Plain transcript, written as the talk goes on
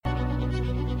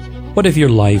What if your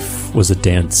life was a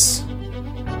dance?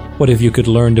 What if you could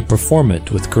learn to perform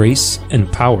it with grace and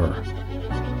power?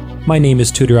 My name is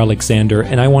Tudor Alexander,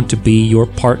 and I want to be your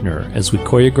partner as we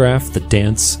choreograph the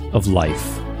dance of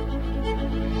life.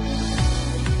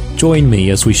 Join me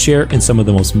as we share in some of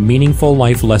the most meaningful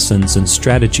life lessons and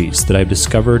strategies that I've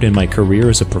discovered in my career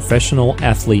as a professional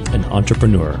athlete and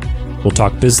entrepreneur. We'll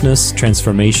talk business,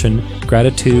 transformation,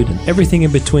 gratitude, and everything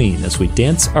in between as we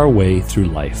dance our way through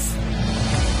life.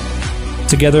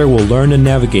 Together, we'll learn to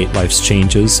navigate life's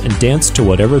changes and dance to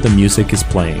whatever the music is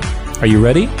playing. Are you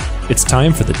ready? It's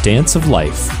time for the dance of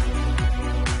life.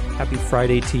 Happy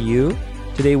Friday to you.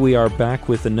 Today we are back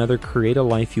with another Create a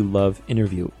Life You Love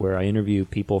interview, where I interview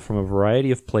people from a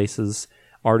variety of places,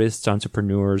 artists,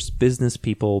 entrepreneurs, business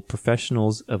people,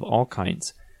 professionals of all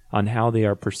kinds, on how they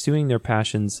are pursuing their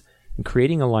passions and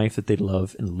creating a life that they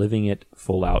love and living it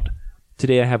full out.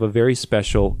 Today I have a very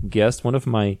special guest, one of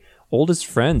my oldest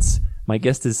friends. My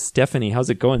guest is Stephanie. How's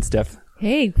it going, Steph?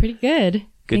 Hey, pretty good.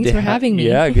 Thanks for having me.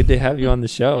 Yeah, good to have you on the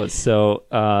show.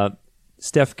 So,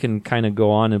 Steph can kind of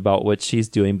go on about what she's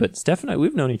doing, but Steph and I,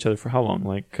 we've known each other for how long?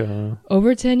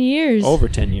 Over 10 years. Over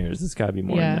 10 years. It's got to be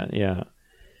more than that. Yeah.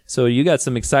 So you got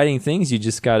some exciting things. You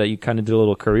kind of did a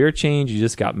little career change. You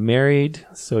just got married.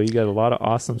 So you got a lot of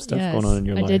awesome stuff going on in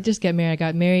your life. I did just get married. I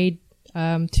got married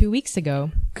 2 weeks ago.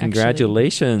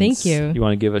 Congratulations. Actually. Thank you. You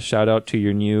want to give a shout out to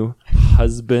your new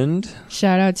husband?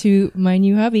 Shout out to my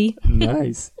new hubby.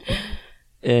 Nice.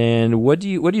 And what do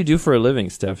you do for a living,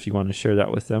 Steph? You want to share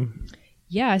that with them?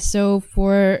 Yeah, so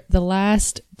for the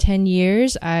last 10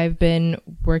 years, I've been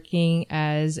working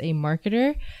as a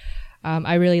marketer.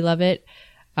 I really love it.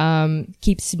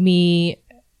 Keeps me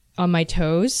on my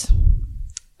toes.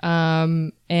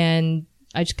 And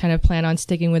I just kind of plan on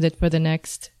sticking with it for the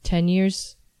next 10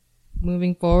 years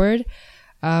moving forward.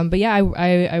 But yeah,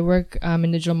 I work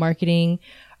in digital marketing.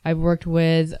 I've worked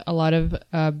with a lot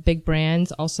of big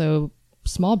brands, also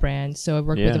small brands. So I've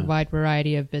worked with a wide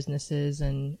variety of businesses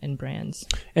and brands.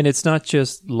 And it's not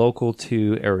just local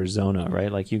to Arizona,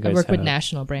 right? Like you guys work with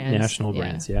national brands. National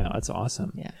brands, yeah. That's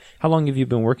awesome. Yeah. How long have you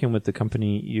been working with the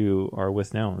company you are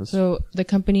with now? So the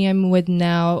company I'm with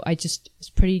now, it's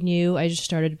pretty new. I just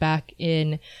started back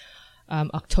in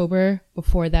October.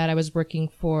 Before that,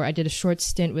 I did a short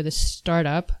stint with a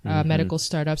startup, medical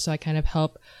startup. So I kind of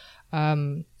help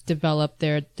develop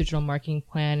their digital marketing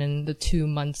plan in the 2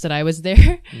 months that I was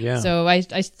there. Yeah. So I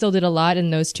still did a lot in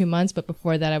those 2 months, but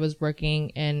before that I was working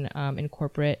in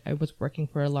corporate. I was working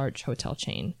for a large hotel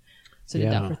chain. So I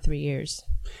did that for 3 years.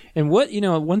 And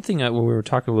one thing when we were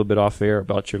talking a little bit off air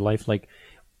about your life, like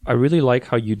I really like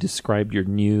how you described your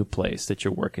new place that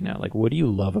you're working at. Like, what do you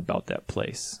love about that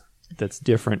place that's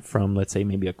different from, let's say,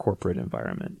 maybe a corporate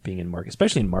environment, being in marketing,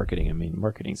 especially in marketing? I mean,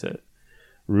 marketing's a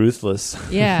ruthless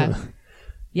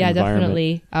Yeah,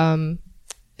 definitely.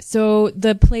 So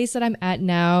the place that I'm at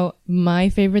now, my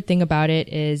favorite thing about it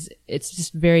is it's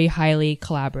just very highly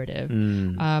collaborative.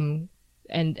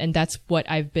 And that's what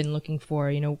I've been looking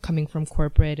for, coming from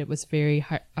corporate. It was very,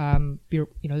 there's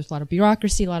a lot of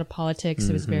bureaucracy, a lot of politics.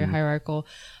 It was very hierarchical.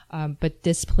 But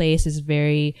this place is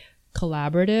very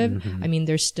collaborative. I mean,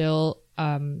 there's still,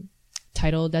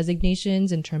 title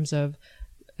designations in terms of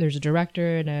there's a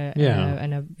director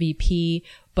and a VP,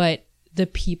 but the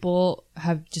people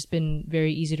have just been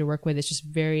very easy to work with. It's just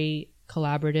very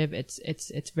collaborative.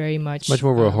 It's very much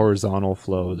more of a horizontal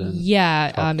flow than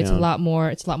it's a lot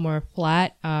more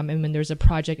flat. And when there's a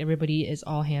project, everybody is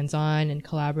all hands on and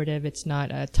collaborative. It's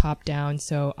not a top down.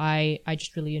 So I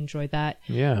just really enjoy that.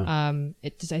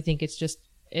 I think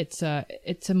it's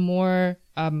a more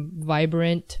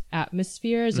vibrant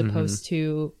atmosphere as opposed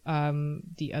to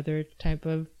the other type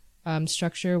of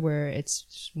structure where it's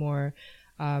just more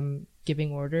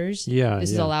giving orders.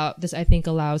 This I think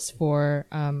allows for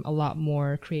a lot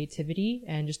more creativity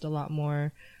and just a lot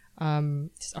more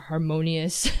just a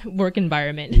harmonious work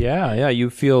environment. You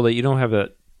feel that you don't have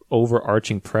that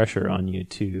overarching pressure on you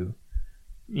to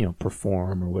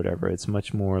perform or whatever. It's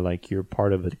much more like you're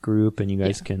part of a group and you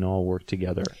guys can all work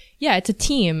together. Yeah, it's a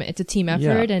team. It's a team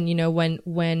effort. And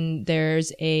when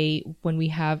we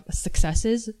have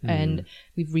successes, and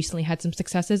we've recently had some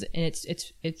successes, and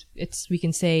it's we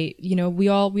can say, we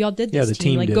all did this. Yeah, the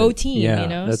team like did go it. team,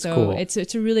 That's so cool. it's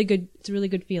a really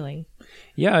good feeling.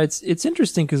 Yeah, it's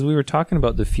interesting because we were talking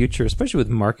about the future, especially with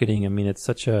marketing. I mean, it's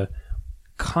such a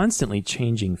constantly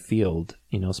changing field,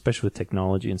 especially with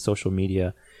technology and social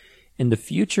media. And the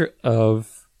future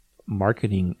of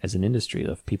marketing as an industry,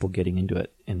 of people getting into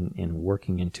it and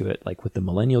working into it, like with the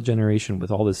millennial generation,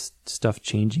 with all this stuff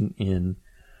changing in,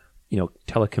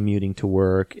 telecommuting to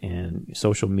work and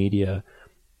social media,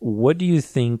 what do you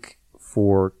think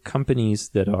for companies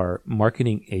that are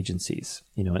marketing agencies,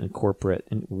 and corporate,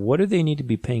 and what do they need to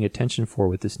be paying attention for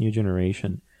with this new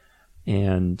generation,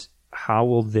 and how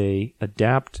will they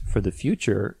adapt for the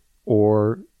future,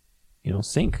 or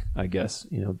sink, I guess,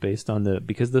 based on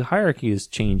because the hierarchy is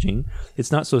changing.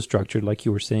 It's not so structured, like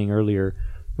you were saying earlier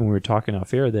when we were talking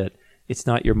off air, that it's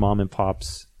not your mom and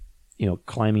pops,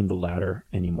 climbing the ladder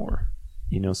anymore.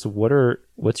 So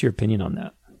what's your opinion on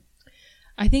that?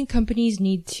 I think companies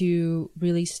need to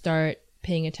really start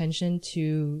paying attention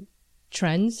to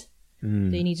trends.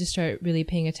 They need to start really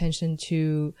paying attention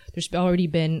to, there's already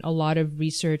been a lot of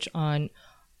research on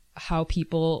how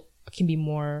people can be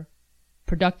more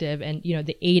productive. And,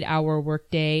 the 8-hour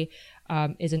workday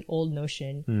is an old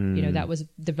notion, that was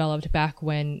developed back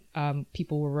when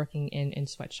people were working in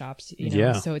sweatshops,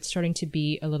 So it's starting to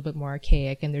be a little bit more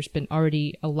archaic. And there's been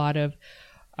already a lot of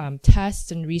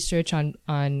tests and research on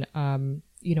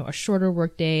a shorter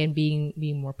workday and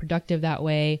being more productive that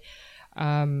way.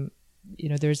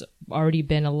 There's already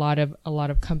been a lot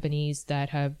of companies that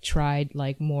have tried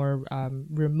like more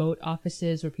remote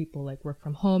offices where people like work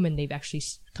from home, and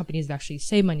companies have actually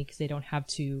saved money because they don't have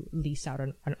to lease out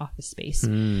an office space.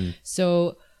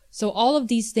 So all of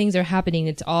these things are happening.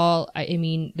 It's all,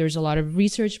 there's a lot of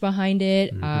research behind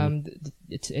it.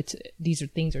 These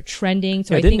things are trending.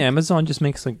 So didn't Amazon just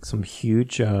make like some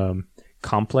huge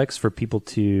complex for people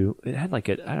to, it had like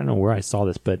I don't know where I saw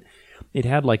this, but it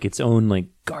had like its own like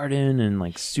garden and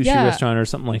like sushi restaurant or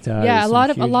something like that. Yeah,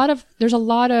 there's a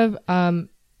lot of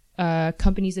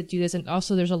companies that do this, and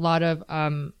also there's a lot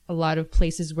of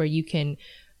places where you can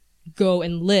go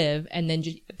and live, and then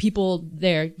people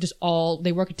there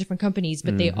they work at different companies,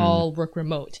 but they all work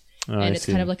remote, and it's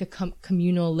kind of like a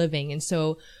communal living. And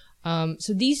so all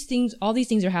these things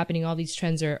are happening, all these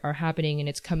trends are happening, and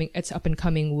it's up and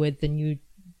coming with the new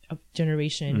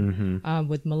generation,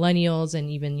 with millennials and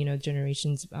even,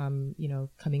 generations,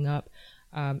 coming up.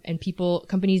 And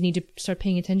companies need to start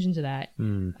paying attention to that,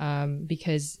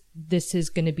 because this is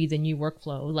going to be the new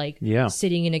workflow, like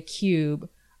sitting in a cube,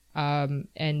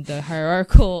 and the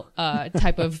hierarchical,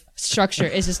 type of structure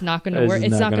is just not going to work.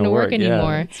 It's not going to work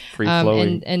anymore. Yeah, it's free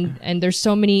flowing. And there's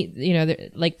so many,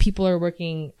 like people are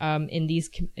working, in these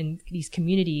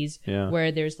communities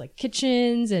where there's like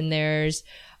kitchens and there's,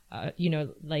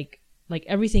 like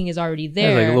everything is already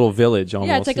there. It's like a little village almost.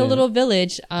 Yeah, it's like a little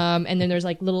village. And then there's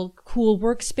like little cool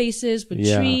workspaces with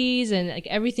trees, and like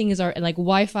everything is and like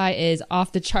Wi-Fi is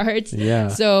off the charts. Yeah.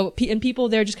 So, and people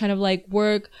there just kind of like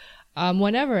work,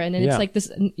 whenever. And then it's like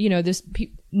this, this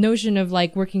notion of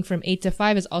like working from 8 to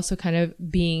 5 is also kind of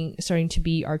starting to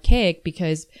be archaic,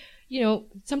 because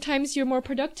sometimes you're more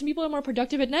productive. Some people are more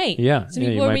productive at night. Yeah. Some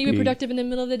people are maybe productive in the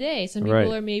middle of the day. Some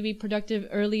people are maybe productive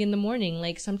early in the morning.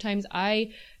 Like sometimes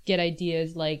I get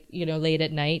ideas like, late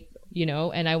at night,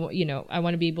 and I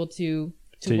want to be able to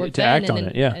work to then. act on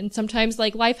it. Yeah. And sometimes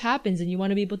like life happens and you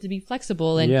want to be able to be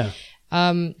flexible. And,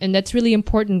 and that's really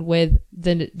important with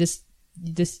this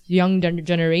young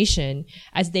generation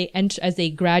as they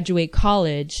graduate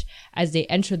college, as they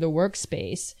enter the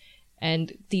workspace.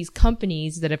 And these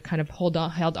companies that have kind of held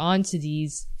on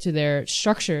to their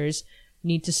structures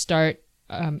need to start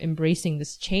embracing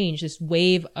this change, this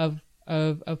wave of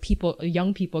people,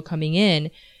 young people coming in.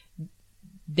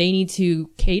 They need to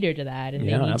cater to that, and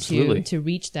they need to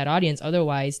reach that audience.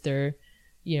 Otherwise, they're,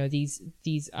 these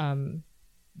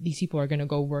people are going to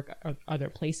go work other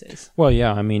places. Well,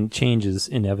 yeah, I mean, change is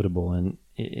inevitable, and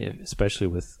especially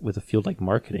with a field like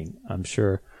marketing, I'm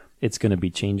sure it's going to be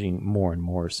changing more and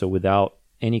more. So without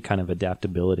any kind of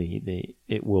adaptability,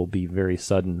 it will be very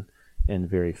sudden and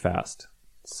very fast.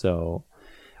 So,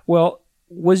 well,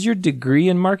 was your degree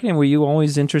in marketing, were you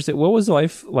always interested? What was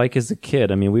life like as a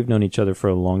kid? I mean, we've known each other for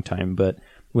a long time, but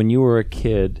when you were a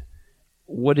kid,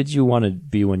 what did you want to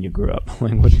be when you grew up?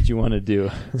 Like, what did you want to do?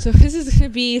 So this is going to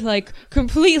be like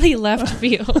completely left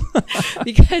field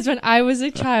because when I was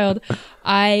a child,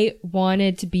 I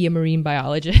wanted to be a marine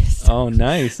biologist. Oh,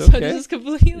 nice. Okay. So this is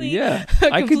completely I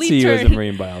could see you as a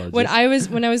marine biologist.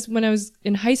 When I was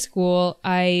in high school,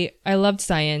 I loved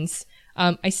science.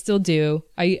 I still do.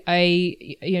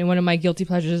 One of my guilty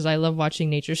pleasures is I love watching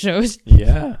nature shows.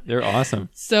 Yeah, they're awesome.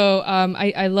 So,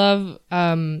 I love,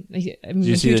 did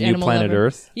you see the new Planet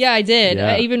Earth? Yeah, I did.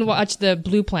 Yeah. I even watched the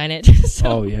Blue Planet.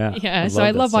 Oh yeah. Yeah. So I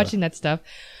love watching that stuff.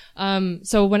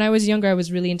 So when I was younger, I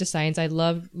was really into science. I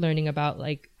love learning about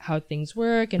like how things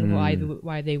work and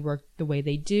why they work the way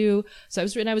they do. So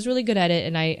I was really good at it,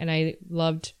 and I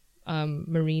loved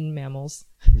marine mammals.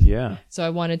 Yeah. So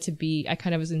I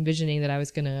kind of was envisioning that I was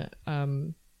gonna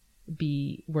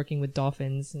be working with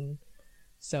dolphins, and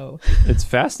So it's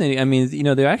fascinating. I mean,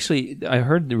 I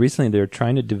heard recently they're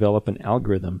trying to develop an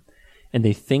algorithm, and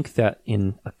they think that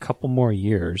in a couple more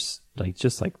years,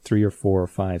 just 3 or 4 or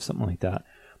 5, something like that,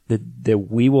 that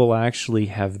we will actually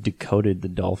have decoded the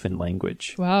dolphin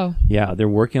language. Wow. Yeah, they're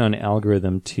working on an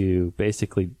algorithm to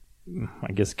basically,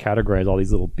 I guess, categorize all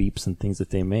these little beeps and things that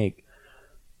they make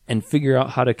and figure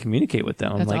out how to communicate with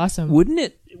them. That's awesome. Wouldn't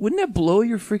that blow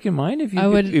your freaking mind if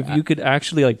you could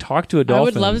actually talk to a dolphin? I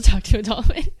would love to talk to a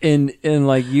dolphin. and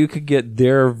you could get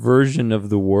their version of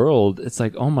the world. It's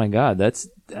like, oh my God, that's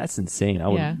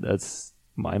insane. That's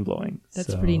mind blowing.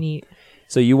 That's pretty neat.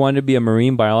 So you wanted to be a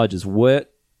marine biologist.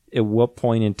 At what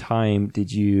point in time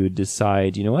did you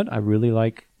decide, you know what, I really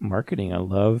like marketing. I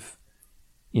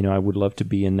would love to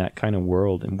be in that kind of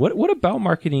world. And what about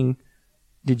marketing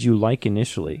did you like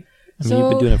initially? I mean,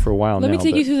 you've been doing it for a while now. Let me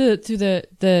take you through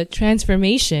the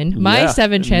transformation, my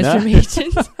 7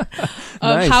 transformations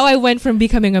of how I went from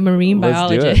becoming a marine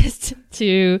biologist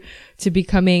to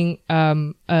becoming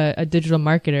a digital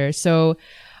marketer. So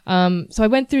I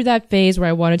went through that phase where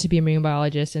I wanted to be a marine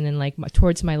biologist, and then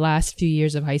towards my last few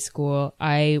years of high school,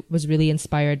 I was really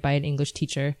inspired by an English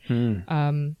teacher.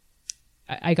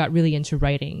 I got really into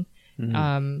writing.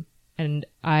 And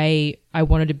I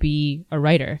wanted to be a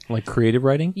writer. Like creative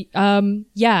writing?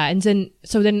 Yeah. And then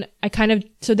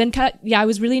I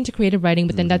was really into creative writing,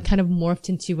 but then that kind of morphed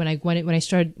into when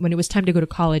it was time to go to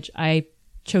college, I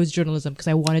chose journalism because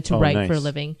I wanted to write for a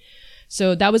living.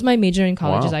 So that was my major in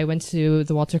college. Wow. I went to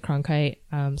the Walter Cronkite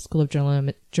School of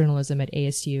Journalism at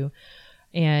ASU,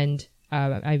 and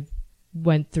I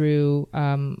went through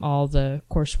all the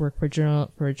coursework for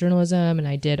journalism, and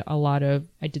I did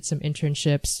some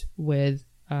internships with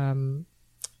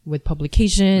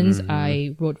publications.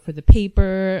 I wrote for the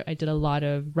paper. I did a lot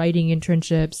of writing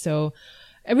internships. So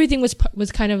everything was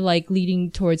kind of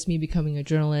leading towards me becoming a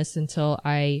journalist until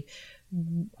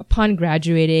upon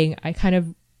graduating, I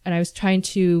was trying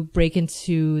to break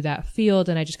into that field,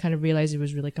 and I just kind of realized it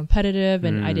was really competitive,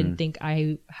 and I didn't think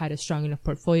I had a strong enough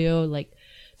portfolio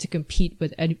to compete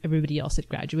with everybody else that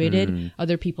graduated.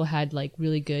 Other people had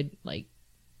really good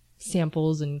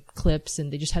samples and clips,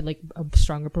 and they just had a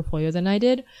stronger portfolio than I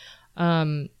did.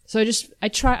 So I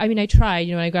tried, when I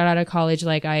got out of college,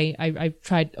 I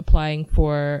tried applying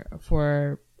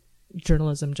for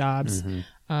journalism jobs. And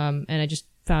I just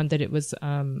found that it was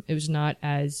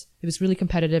really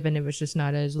competitive, and it was just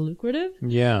not as lucrative.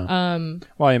 Yeah.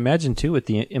 Well, I imagine too, with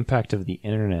the impact of the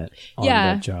internet on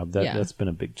that job, that's been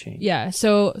a big change. Yeah.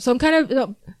 So I'm kind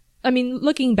of,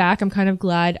 looking back, I'm kind of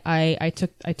glad I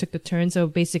took the turn. So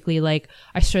basically, I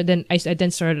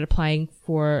then started applying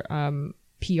for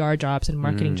PR jobs and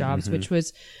marketing jobs, which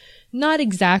was not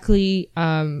exactly.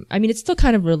 It's still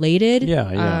kind of related.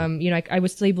 Yeah. I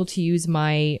was still able to use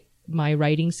my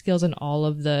writing skills and all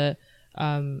of the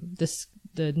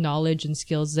knowledge and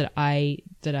skills that I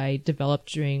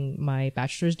developed during my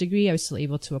bachelor's degree. I was still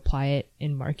able to apply it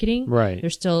in marketing. Right.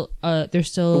 There's still.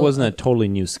 It wasn't a totally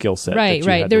new skill set. Right.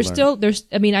 Right.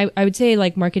 I would say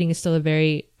marketing is still a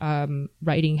very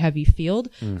writing heavy field.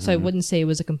 So I wouldn't say it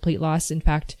was a complete loss. In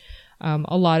fact,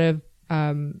 a lot of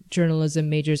journalism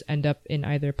majors end up in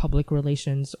either public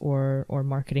relations or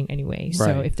marketing anyway. Right.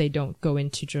 So if they don't go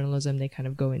into journalism, they kind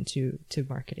of go into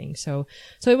marketing. So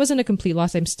it wasn't a complete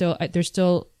loss. There's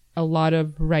still a lot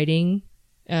of writing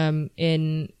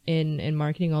in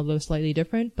marketing, although slightly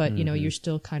different, but you're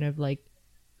still kind of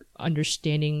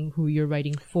understanding who you're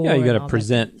writing for. Yeah, you got to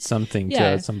present something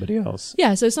to somebody else.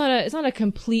 Yeah, so it's not a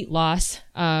complete loss.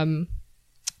 But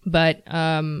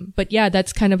yeah,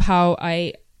 that's kind of how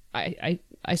I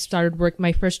started work.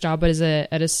 My first job was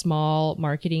at a small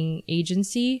marketing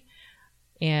agency,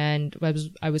 and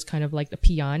I was kind of like the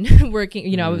peon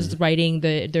working. I was writing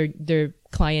their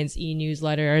clients'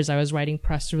 e-newsletters. I was writing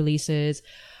press releases,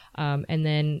 and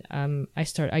then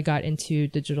I got into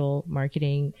digital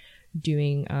marketing,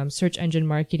 doing search engine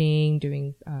marketing,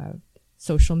 doing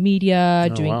social media,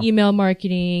 doing email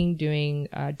marketing, doing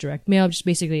direct mail, just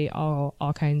basically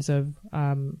all kinds of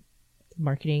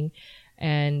marketing.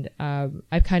 And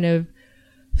I've kind of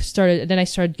I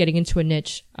started getting into a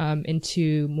niche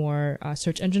into more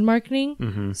search engine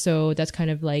marketing. So that's kind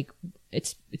of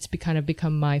it's kind of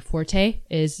become my forte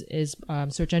is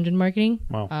search engine marketing.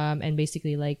 Wow. And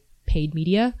basically paid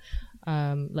media,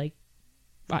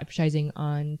 advertising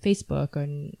on Facebook,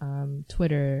 on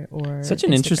Twitter, or such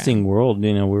an Instagram. Interesting world.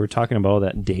 We were talking about all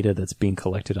that data that's being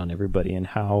collected on everybody, and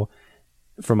how,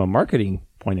 from a marketing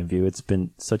point of view, it's been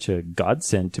such a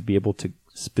godsend to be able to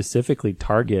specifically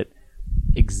target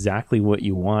exactly what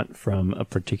you want from a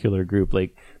particular group.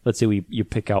 Let's say you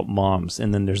pick out moms,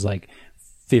 and then there's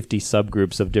 50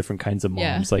 subgroups of different kinds of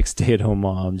moms, like stay-at-home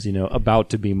moms, about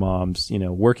to be moms,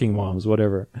 working moms,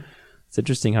 whatever. It's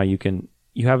interesting how you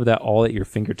have that all at your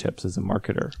fingertips as a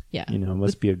marketer. Yeah. It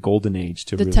must be a golden age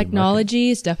to the really technology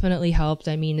has definitely helped.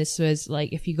 I mean, this was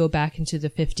like, if you go back into the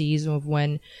 50s of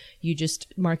when you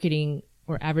just marketing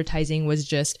or advertising was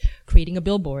just creating a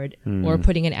billboard or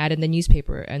putting an ad in the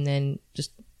newspaper and then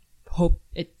just hope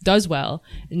it does well.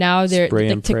 Now they're spray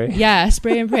and pray. Yeah,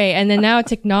 spray and pray. And then now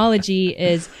technology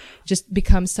is just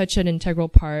becomes such an integral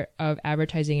part of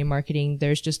advertising and marketing.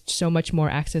 There's just so much more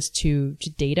access to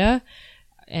data,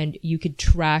 and you could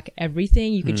track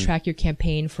everything. You could track your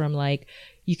campaign from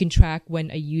you can track when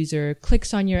a user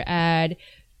clicks on your ad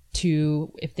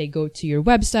to if they go to your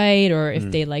website or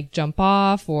if they jump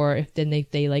off or if then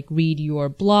they read your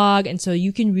blog. And so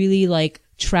you can really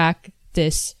track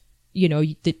this,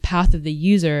 the path of the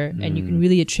user, and you can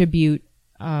really attribute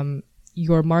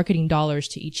your marketing dollars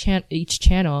to each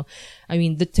channel. I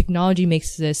mean, the technology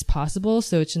makes this possible,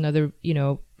 so it's another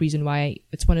reason why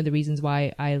it's one of the reasons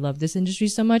why I love this industry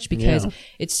so much, because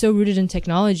it's so rooted in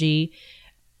technology,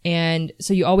 and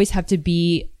so you always have to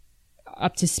be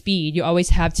up to speed. You always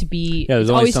have to be. Yeah, there's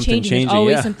always something changing. There's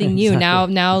always something new.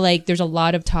 Exactly. Now, there's a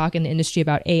lot of talk in the industry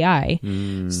about AI.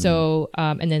 So,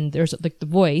 and then there's the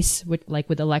voice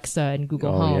with Alexa and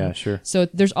Google Home. Yeah, sure. So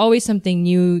there's always something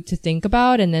new to think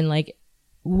about, and then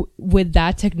with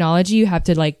that technology, you have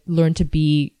to learn to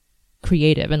be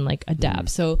creative and adapt.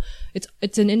 So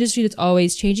it's an industry that's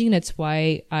always changing. That's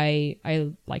why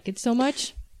I like it so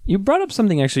much. You brought up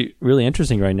something actually really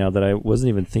interesting right now that I wasn't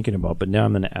even thinking about, but now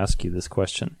I'm going to ask you this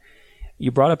question. You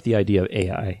brought up the idea of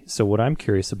AI. So what I'm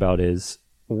curious about is,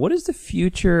 what is the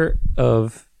future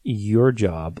of your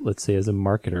job, let's say as a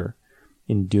marketer,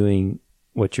 in doing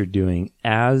what you're doing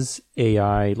as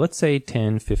AI, let's say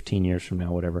 10, 15 years from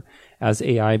now, whatever, as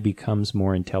AI becomes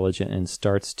more intelligent and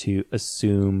starts to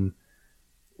assume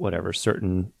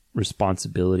certain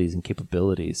responsibilities and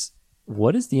capabilities?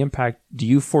 What is the impact? Do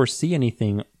you foresee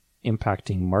anything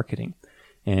impacting marketing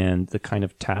and the kind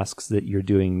of tasks that you're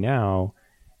doing now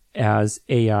as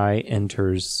AI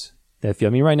enters that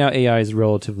field? I mean, right now AI is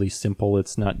relatively simple.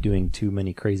 It's not doing too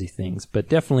many crazy things, but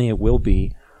definitely it will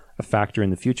be a factor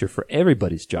in the future for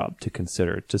everybody's job to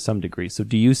consider to some degree. So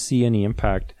do you see any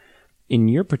impact in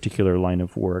your particular line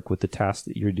of work with the tasks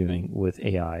that you're doing with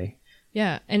AI?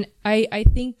 Yeah. And I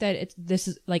think that this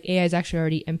is AI is actually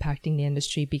already impacting the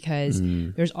industry, because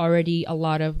there's already a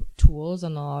lot of tools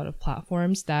on a lot of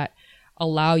platforms that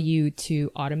allow you to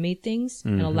automate things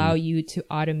and allow you to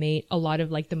automate a lot of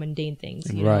the mundane things,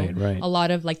 right. A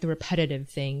lot of the repetitive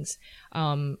things.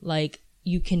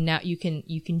 You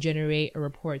can generate a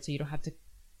report, so you don't have to,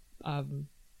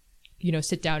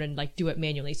 sit down and do it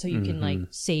manually. So you can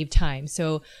save time.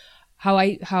 So how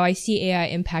I see AI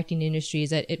impacting the industry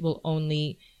is that it'll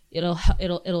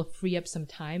free up some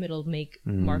time. It'll make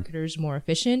marketers more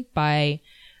efficient by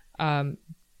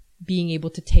being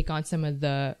able to take on some of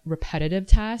the repetitive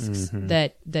tasks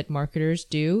that marketers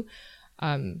do,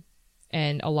 and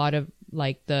a lot of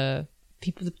the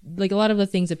people a lot of the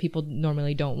things that people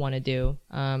normally don't want to do,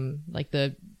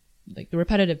 the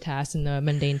repetitive tasks and the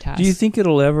mundane tasks. Do you think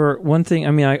it'll ever, one thing,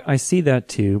 I mean, I see that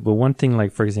too, but one thing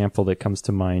for example, that comes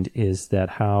to mind is that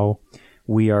how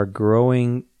we are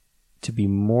growing to be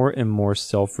more and more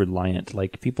self-reliant.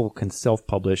 People can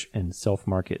self-publish and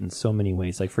self-market in so many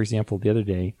ways. For example, the other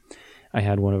day, I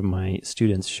had one of my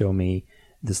students show me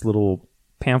this little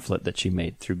pamphlet that she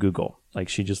made through Google.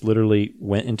 She just literally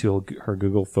went into her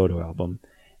Google photo album,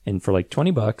 and for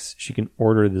 $20, she can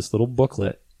order this little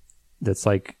booklet that's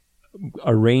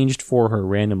arranged for her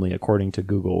randomly according to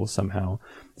Google somehow.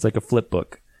 It's like a flip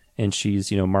book, and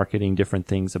she's marketing different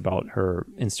things about her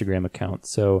Instagram account.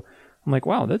 So I'm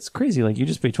wow, that's crazy. You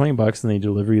just pay $20 and they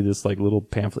deliver you this little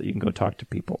pamphlet. You can go talk to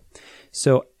people.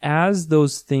 So as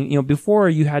those things, before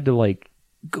you had to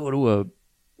go to a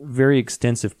very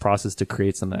extensive process to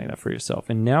create something like that for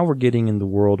yourself. And now we're getting in the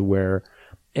world where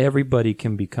everybody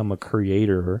can become a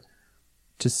creator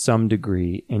to some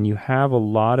degree, and you have a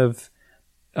lot of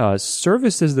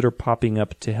services that are popping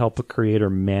up to help a creator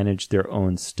manage their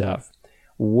own stuff.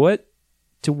 To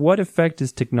what effect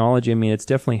is technology? I mean, it's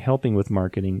definitely helping with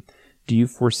marketing. Do you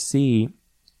foresee,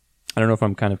 I don't know if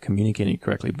I'm kind of communicating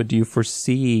correctly, but do you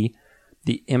foresee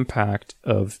the impact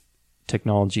of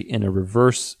technology in a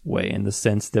reverse way, in the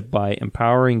sense that by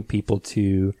empowering people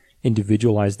to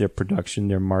individualize their production,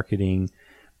 their marketing,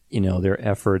 their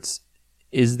efforts,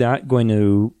 is that going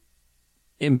to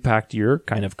impact your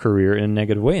kind of career in a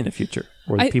negative way in the future?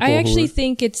 I actually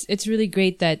think it's really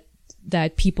great that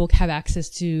that people have access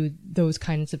to those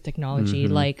kinds of technology,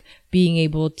 like being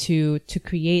able to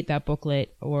create that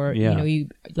booklet, or you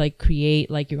like create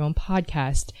like your own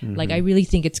podcast. Like I really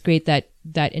think it's great that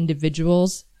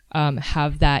individuals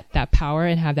have that power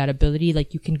and have that ability.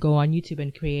 Like you can go on YouTube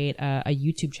and create a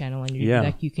YouTube channel, and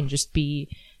like you can just be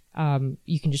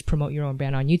you can just promote your own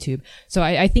brand on YouTube. So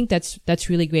I think that's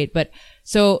really great. But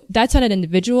so that's on an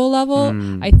individual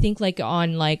level. I think like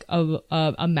on like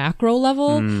a macro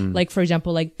level, like for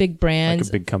example, like big brands, like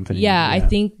a big company. Yeah, I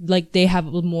think like they have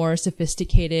more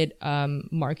sophisticated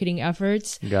marketing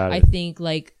efforts. Got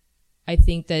it. I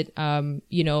think that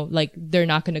you know, like they're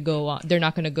not going to go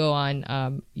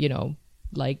on you know,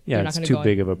 like they're not it's too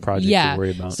big of a project to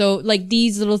worry about. So like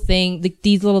these little things, like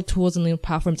these little tools and little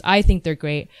platforms, I think they're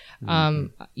great. You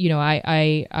know,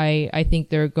 I think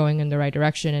they're going in the right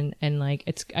direction, and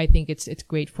like I think it's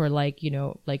great for like, you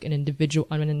know, like on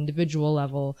an individual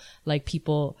level, like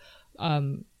people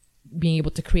being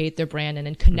able to create their brand and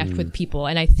then connect with people.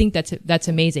 And I think that's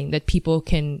amazing that people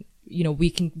can, you know, we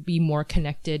can be more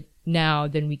connected now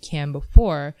than we can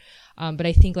before. But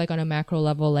I think like on a macro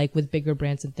level, like with bigger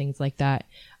brands and things like that,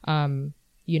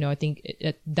 you know, I think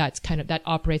that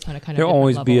operates on a kind of there'll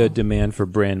always level. be a demand for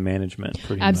brand management.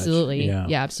 Pretty absolutely. much.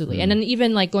 Yeah, absolutely. And then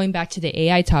even like going back to the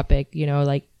AI topic, you know,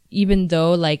 like even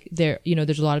though like you know,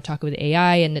 there's a lot of talk with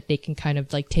AI and that they can kind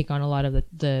of like take on a lot of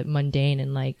the mundane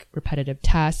and like repetitive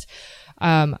tasks.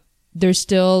 There's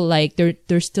still like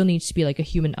there still needs to be like a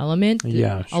human element.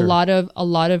 Yeah, sure. A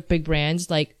lot of big brands,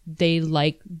 like they're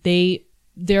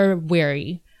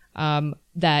wary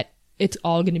that it's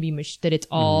all going to be that it's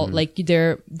all like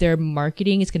their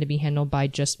marketing is going to be handled by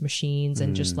just machines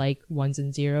and just like ones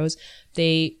and zeros.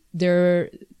 They're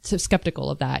skeptical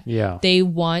of that. Yeah. They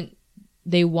want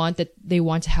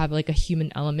to have like a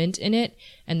human element in it,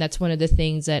 and that's one of the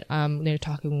things that they're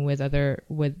talking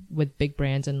with big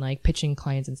brands and like pitching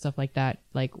clients and stuff like that.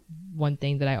 Like one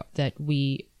thing that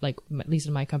we like, at least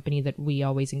in my company, that we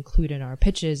always include in our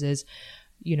pitches is,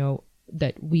 you know,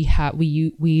 that we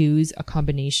use a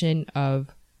combination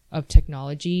of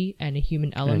technology and a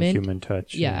human element and human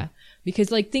touch. Yeah.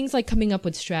 Because like things like coming up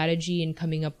with strategy and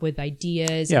coming up with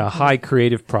ideas. Yeah, high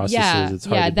creative processes. It's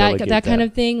hard to delegate that kind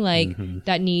of thing. Like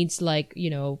that needs like, you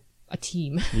know, a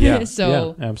team. Yeah.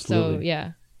 So yeah, absolutely. So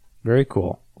yeah. Very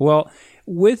cool. Well,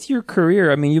 with your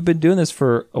career, I mean, you've been doing this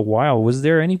for a while. Was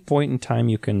there any point in time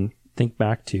you can think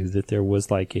back to that there was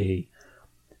like a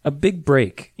big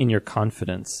break in your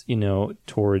confidence, you know,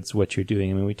 towards what you're doing?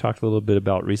 I mean, we talked a little bit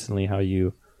about recently how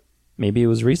maybe it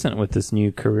was recent with this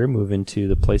new career move into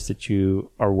the place that you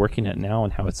are working at now,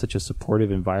 and how it's such a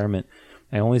supportive environment.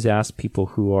 I always ask people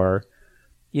who are,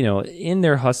 you know, in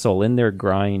their hustle, in their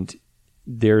grind,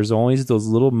 there's always those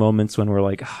little moments when we're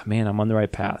like, oh, man, I'm on the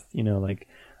right path. You know, like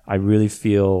I really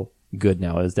feel good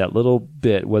now. Is that little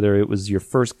bit, whether it was your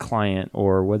first client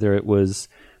or whether it was,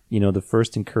 you know, the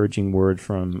first encouraging word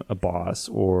from a boss,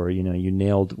 or, you know, you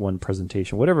nailed one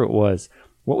presentation, whatever it was.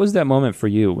 What was that moment for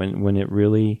you when it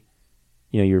really,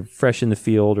 you know, you're fresh in the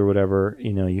field or whatever,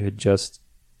 you know, you had just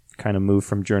kind of moved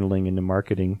from journaling into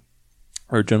marketing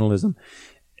or journalism.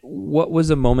 What was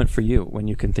a moment for you when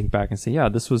you can think back and say, yeah,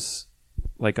 this was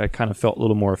like, I kind of felt a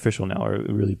little more official now, or it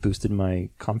really boosted my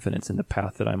confidence in the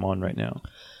path that I'm on right now?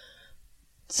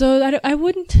 So I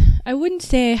wouldn't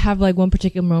say I have like one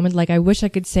particular moment. Like I wish I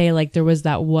could say like there was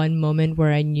that one moment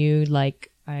where I knew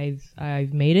like I've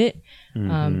made it.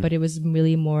 But it was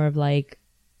really more of like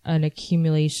an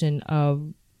accumulation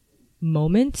of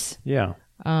moments. Yeah.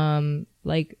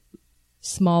 Like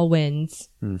small wins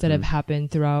that have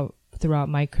happened throughout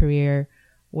my career,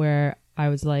 where I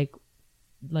was like,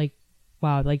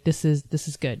 wow, like this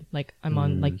is good. Like I'm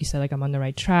on, like you said, like I'm on the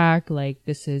right track. Like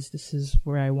this is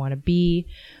where I want to be.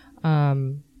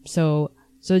 So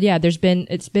yeah,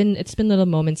 it's been little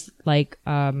moments like,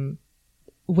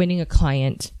 winning a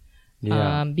client,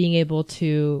 being able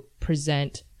to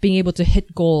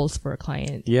hit goals for a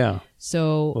client. Yeah.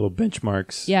 So little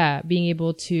benchmarks. Yeah. Being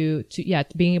able to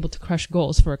crush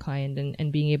goals for a client,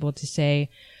 and being able to say,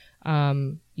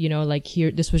 you know, like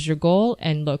here, this was your goal,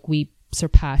 and look, we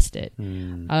surpassed it.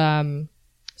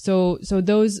 So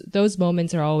those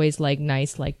moments are always like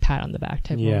nice, like pat on the back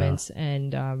type moments.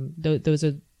 And, those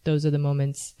are the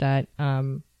moments that,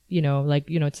 you know, like,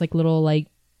 you know, it's like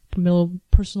little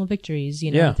personal victories,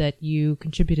 you know, that you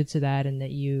contributed to that, and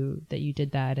that you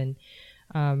did that. And,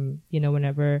 you know,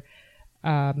 whenever,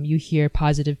 you hear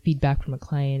positive feedback from a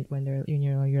client when they're, you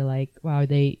know, you're like, wow,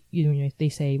 they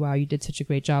say, wow, you did such a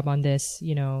great job on this,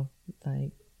 you know,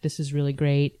 like, this is really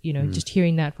great. You know, just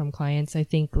hearing that from clients, I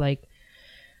think like,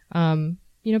 you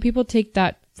know, people take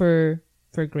that for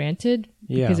for granted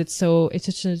because it's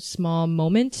such a small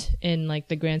moment in like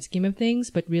the grand scheme of things,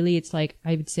 but really it's like,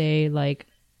 I would say like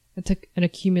it's an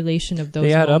accumulation of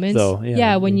those moments. Up, though.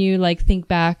 Yeah. When you like think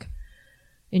back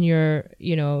in your,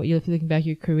 you're thinking back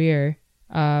your career,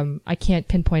 I can't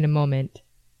pinpoint a moment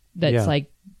that's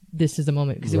like, this is a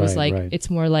moment, because it was like, it's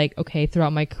more like, okay,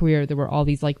 throughout my career, there were all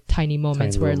these like tiny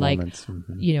moments where like,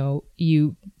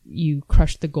 you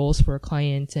crushed the goals for a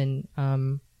client and,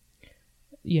 and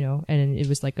it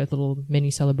was like a little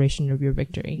mini celebration of your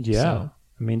victory. Yeah. So.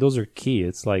 I mean, those are key.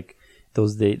 It's like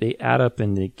those, they add up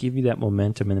and they give you that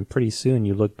momentum. And then pretty soon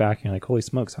you look back and you're like, holy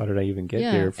smokes, how did I even get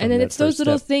there? And then it's those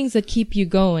little things that keep you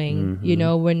going,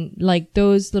 when like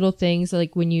those little things,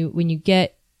 like when you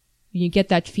get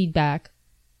that feedback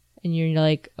and you're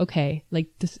like, okay, like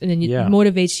this, and then it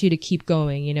motivates you to keep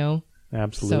going,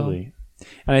 Absolutely. So.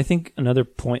 And I think another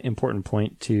important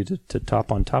point to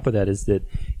top on top of that is that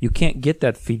you can't get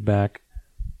that feedback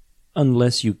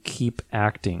unless you keep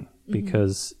acting,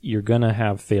 because you're going to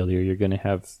have failure. You're going to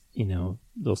have,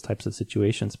 those types of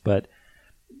situations, but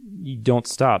you don't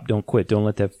stop, don't quit. Don't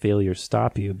let that failure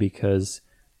stop you, because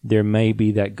there may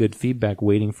be that good feedback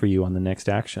waiting for you on the next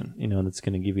action, that's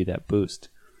going to give you that boost.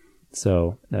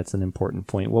 So that's an important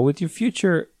point. Well, with your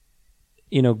future,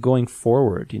 going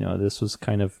forward, this was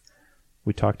kind of,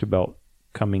 we talked about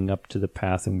coming up to the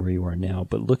path and where you are now,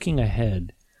 but looking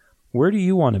ahead, where do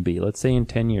you want to be? Let's say in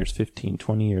 10 years, 15,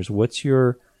 20 years, what's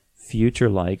your future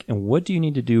like, and what do you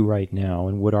need to do right now,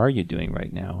 and what are you doing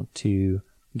right now to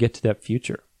get to that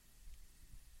future?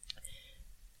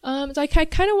 So I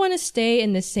kind of want to stay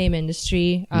in the same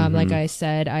industry. Like I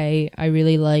said, I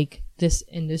really like this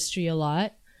industry a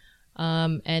lot.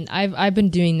 And I've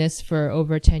been doing this for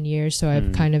over 10 years. So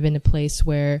I've kind of in a place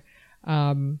where,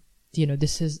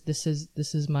 this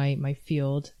is my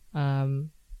field.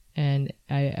 And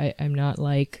I'm not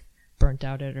like burnt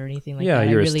out at or anything like that. Yeah,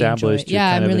 you're really established. You're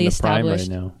kind I'm really in the prime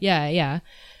established right now. Yeah.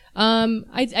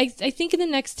 I think in the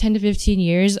next 10 to 15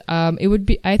 years, I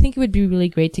think it would be really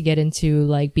great to get into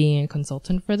like being a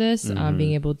consultant for this,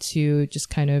 being able to just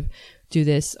kind of do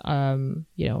this, kind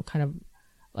of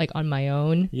like on my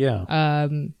own. Yeah.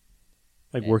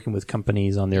 Like working with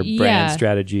companies on their brand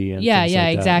strategy and things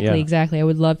like that. Exactly. I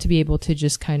would love to be able to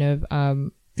just kind of,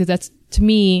 because that's, to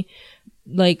me,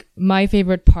 like my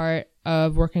favorite part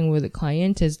of working with a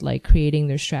client is like creating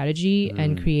their strategy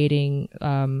and creating,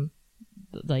 helping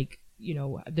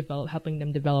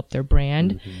them develop their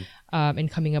brand, and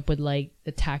coming up with like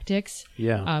the tactics,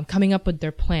 coming up with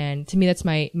their plan. To me, that's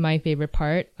my favorite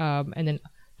part. And then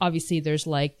obviously there's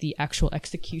like the actual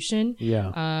execution.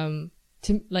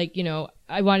 To like,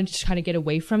 I wanted to kind of get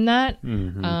away from that.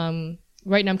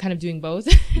 Right now I'm kind of doing both.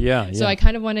 So I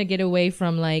kind of want to get away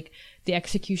from like the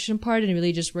execution part and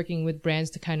really just working with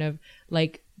brands to kind of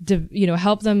like,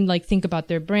 help them like think about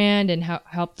their brand and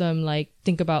help them like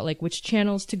think about like which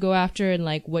channels to go after and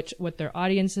like what their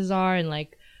audiences are and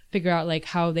like figure out like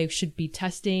how they should be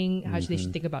testing, how they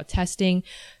should think about testing.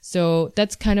 So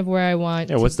that's kind of where I want.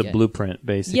 Yeah, what's the blueprint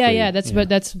basically? That's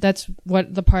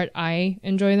what the part I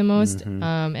enjoy the most.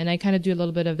 And I kind of do a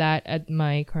little bit of that at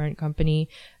my current company.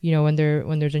 When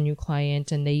there's a new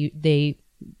client and they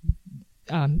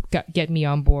get me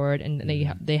on board and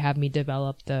they have me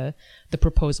develop the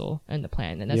proposal and the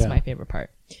plan, and that's my favorite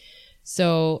part.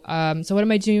 So what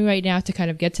am I doing right now to kind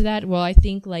of get to that? Well, I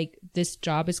think like this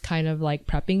job is kind of like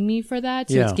prepping me for that.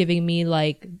 So it's giving me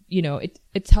like,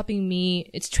 it's helping me,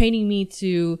 it's training me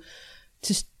to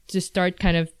start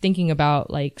kind of thinking about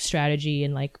like strategy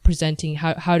and like presenting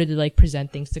how to like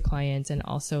present things to clients, and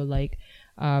also like,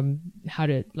 how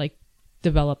to like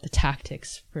develop the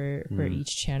tactics for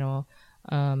each channel.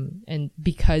 And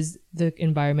because the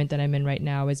environment that I'm in right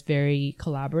now is very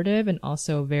collaborative and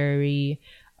also very,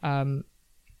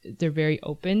 they're very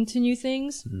open to new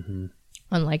things.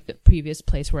 Unlike the previous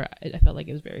place where I felt like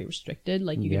it was very restricted.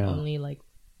 Like you can only like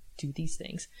do these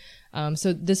things.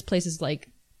 So this place is like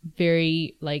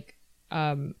very like,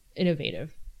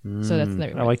 innovative. So that's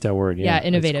I like that word. Yeah,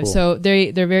 innovative. Cool. So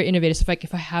they're very innovative. So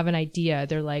if I have an idea,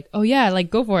 they're like, oh yeah, like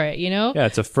go for it, Yeah,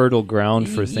 it's a fertile ground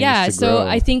for things to grow. So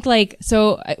I think I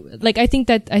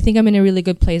think I'm in a really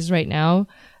good place right now,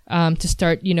 to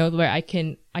start, where I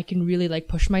can really like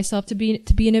push myself to be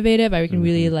innovative. I can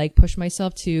really like push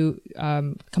myself to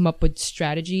come up with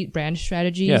brand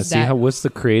strategies. Yeah, what's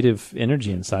the creative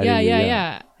energy inside of you?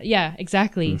 Yeah,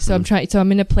 exactly. So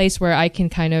I'm in a place where I can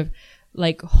kind of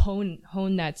like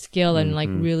hone that skill and like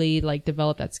really like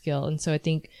develop that skill. And so I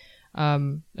think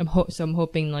I'm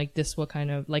hoping like this will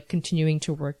kind of like continuing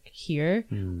to work here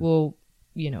will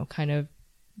kind of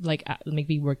like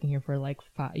maybe working here for like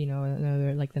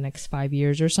another like the next 5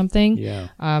 years or something. Yeah.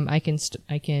 I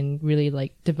can really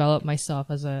like develop myself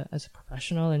as a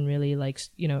professional and really like,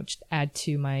 just add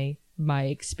to my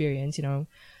experience,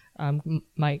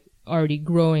 my already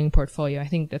growing portfolio. I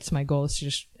think that's my goal, is to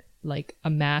just like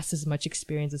amass as much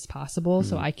experience as possible,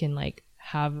 so I can like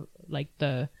have like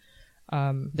the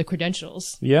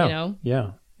credentials. Yeah.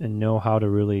 Yeah. And know how to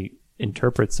really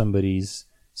interpret somebody's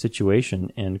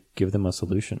situation and give them a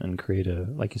solution and create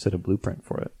like you said, a blueprint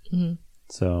for it. Mm-hmm.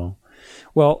 So,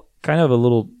 well, kind of a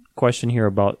little question here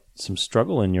about some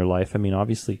struggle in your life. I mean,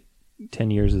 obviously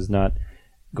 10 years is not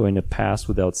going to pass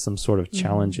without some sort of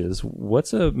challenges. Mm-hmm.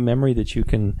 What's a memory that you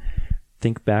can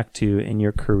think back to in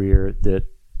your career that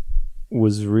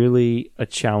was really a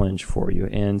challenge for you?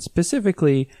 And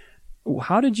specifically,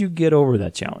 how did you get over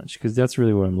that challenge? Because that's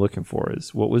really what I'm looking for,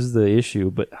 is what was the issue,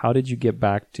 but how did you get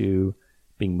back to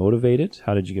being motivated?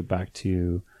 How did you get back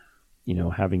to,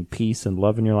 having peace and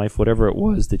love in your life, whatever it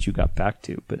was that you got back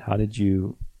to, but how did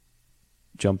you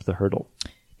jump the hurdle?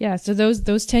 Yeah. So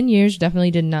those 10 years definitely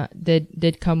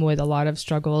did come with a lot of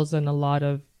struggles and a lot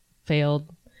of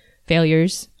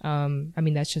failures. I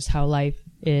mean, that's just how life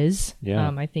is. Yeah.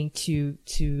 I think to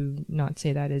not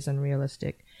say that is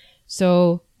unrealistic.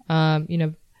 So, I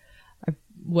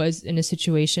was in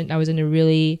a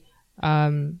really,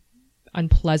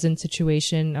 unpleasant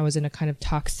situation. I was in a kind of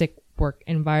toxic work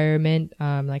environment.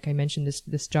 Like I mentioned,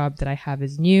 this job that I have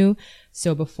is new.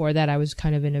 So before that, I was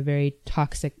kind of in a very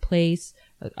toxic place.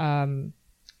 The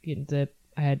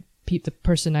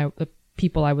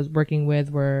people I was working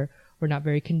with were not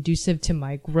very conducive to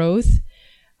my growth.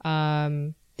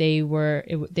 The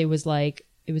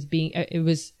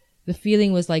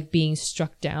feeling was like being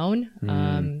struck down,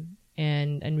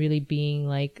 and really being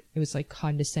like, it was like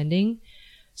condescending.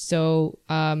 So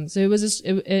it was,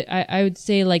 I would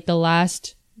say like the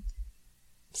last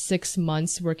 6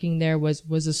 months working there was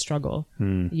a struggle,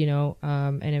 and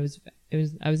I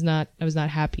was not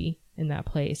happy in that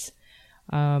place.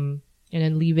 And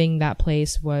then leaving that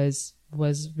place was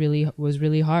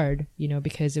really hard,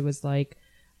 because it was like,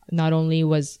 not only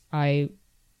was I,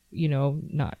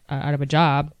 not out of a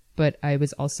job, but I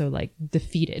was also like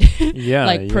defeated. Yeah.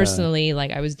 Like personally,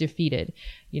 like I was defeated,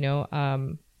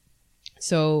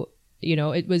 so,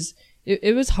 it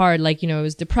was hard. Like, I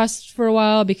was depressed for a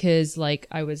while because like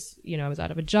I was out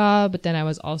of a job, but then I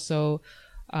was also,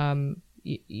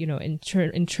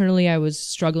 internally I was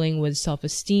struggling with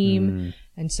self-esteem.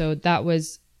 And so that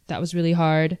was really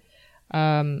hard.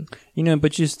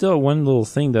 But you still, one little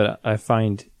thing that I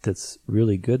find that's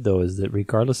really good though, is that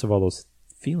regardless of all those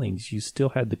feelings, you still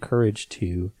had the courage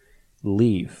to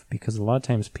leave, because a lot of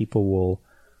times people will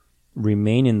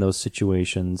remain in those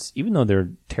situations, even though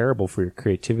they're terrible for your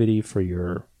creativity, for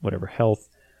your whatever health,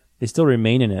 they still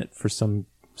remain in it for some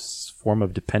form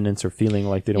of dependence or feeling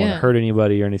like they don't want to hurt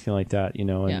anybody or anything like that,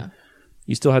 and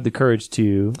you still had the courage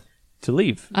to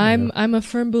leave. I'm a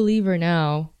firm believer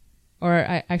now, or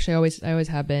I always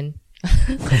have been.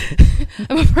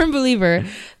 I'm a firm believer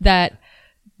that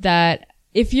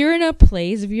if you're in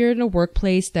a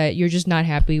workplace that you're just not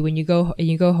happy, when you go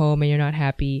home and you're not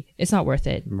happy, it's not worth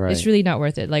it. Right. It's really not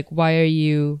worth it. Like, why are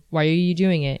you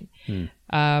doing it?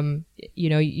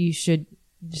 You should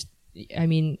just,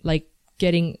 like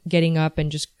getting up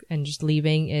and just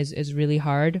leaving is really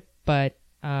hard, but,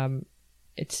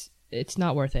 it's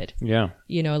not worth it. Yeah.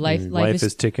 Life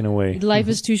is ticking away. Life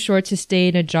is too short to stay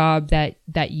in a job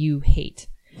that you hate.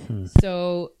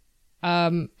 So,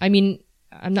 I'm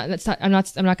not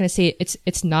going to say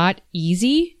it's not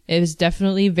easy. It was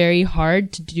definitely very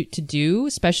hard to do,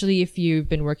 especially if you've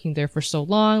been working there for so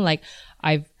long. Like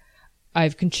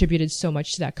I've contributed so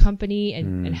much to that company,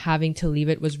 and having to leave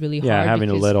it was really hard. Yeah, having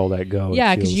to let all that go.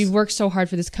 Yeah, because you've worked so hard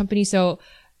for this company. So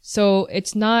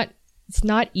it's not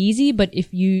easy, but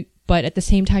at the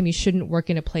same time, you shouldn't work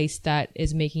in a place that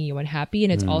is making you unhappy,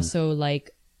 and it's also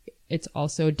like, it's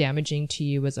also damaging to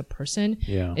you as a person.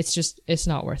 Yeah. It's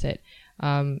not worth it.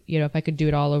 If I could do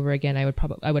it all over again, I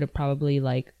would have probably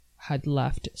like had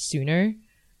left sooner.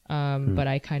 But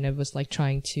I kind of was like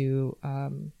trying to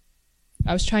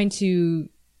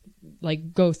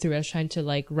like go through it. I was trying to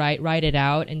like write it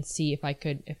out and see if I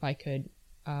could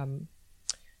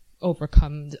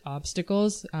overcome the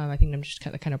obstacles. I think I'm just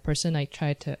the kind of person. I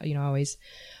try to,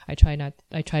 I try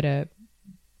to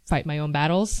fight my own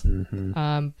battles.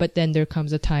 But then there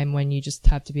comes a time when you just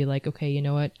have to be like, okay, you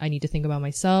know what? I need to think about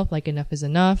myself. Like, enough is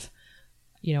enough.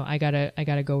 I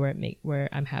gotta go where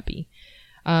I'm happy.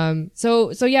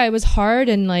 So yeah, it was hard.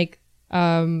 And like,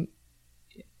 I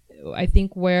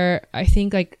think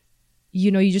like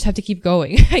you just have to keep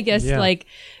going. I guess like,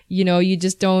 you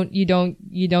just don't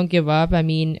give up. I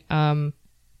mean,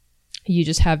 you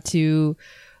just have to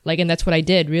like, and that's what I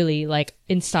did really. Like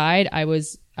inside, I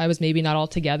was maybe not all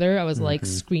together. I was like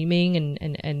screaming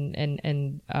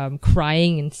and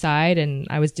crying inside, and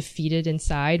I was defeated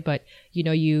inside. But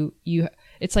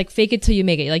it's like fake it till you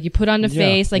make it. Like you put on the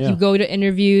face, like you go to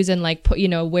interviews and like put,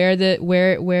 wear the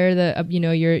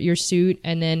your suit,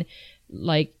 and then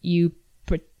like you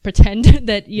pretend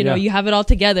that you have it all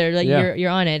together, like you're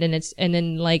on it, and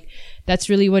then like that's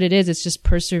really what it is. It's just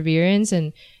perseverance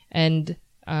and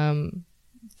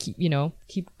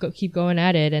keep going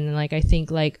at it. And like I think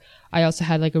like I also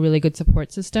had like a really good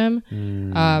support system.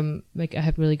 Like I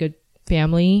have really good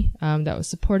family that was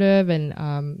supportive, and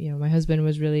my husband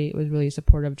was really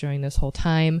supportive during this whole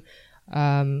time.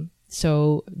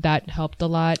 So that helped a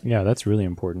lot. Yeah, that's really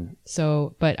important.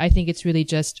 So, but I think it's really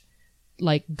just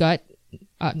like grit.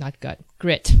 That's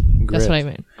what I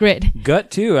meant. Grit. Gut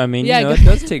too. I mean, it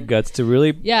does take guts to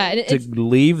really to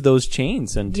leave those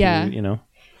chains and to,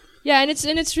 Yeah, and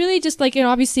it's really just like,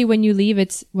 obviously when you leave,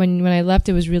 it's when I left,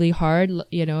 it was really hard.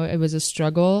 It was a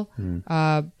struggle.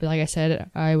 But like I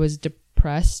said, I was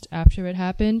depressed after it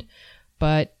happened,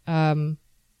 but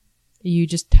you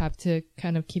just have to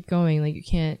kind of keep going. Like you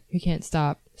can't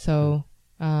stop. So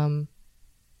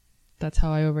that's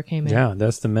how I overcame it. Yeah,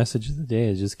 that's the message of the day,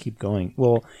 is just keep going.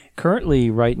 Well,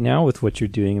 currently right now with what you're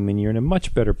doing, I mean, you're in a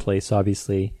much better place,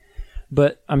 obviously,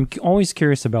 but I'm always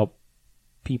curious about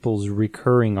people's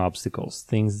recurring obstacles,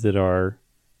 things that are,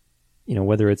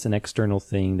 whether it's an external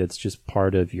thing that's just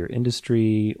part of your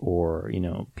industry or,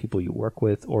 people you work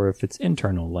with, or if it's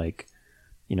internal, like,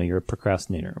 you're a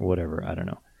procrastinator or whatever, I don't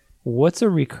know. What's a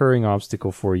recurring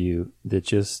obstacle for you that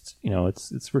just,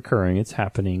 it's recurring, it's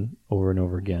happening over and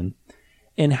over again?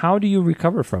 And how do you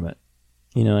recover from it?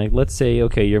 Like let's say,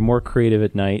 okay, you're more creative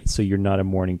at night, so you're not a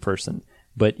morning person,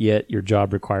 but yet your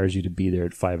job requires you to be there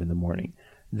at 5 a.m.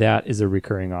 That is a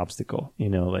recurring obstacle,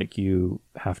 like you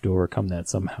have to overcome that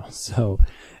somehow. So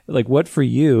like what for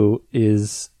you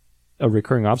is a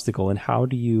recurring obstacle, and how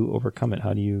do you overcome it?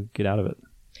 How do you get out of it?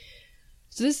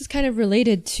 So this is kind of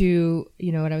related to,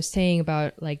 what I was saying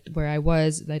about like where I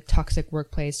was, the toxic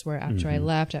workplace, where after I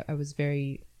left, I was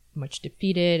very much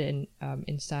defeated, and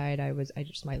inside I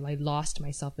lost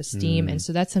my self-esteem. And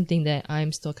so that's something that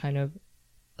I'm still kind of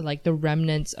like, the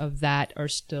remnants of that are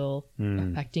still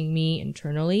affecting me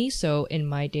internally. So in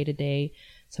my day-to-day,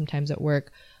 sometimes at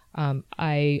work,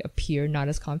 I appear not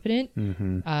as confident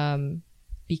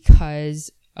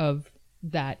because of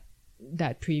that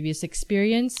previous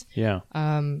experience. Yeah.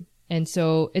 And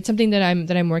so it's something that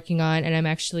I'm working on, and I'm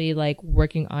actually like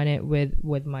working on it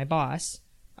with my boss,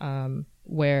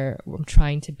 where I'm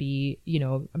trying to be,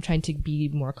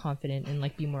 more confident and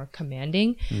like be more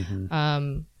commanding,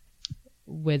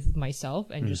 with myself,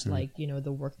 and just like,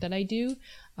 the work that I do,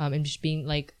 and just being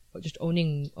like, just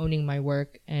owning my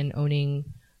work and owning,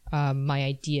 my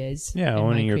ideas. Yeah.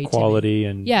 Owning your quality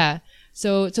and. Yeah.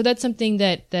 So that's something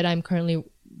that I'm currently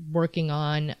working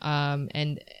on.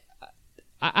 And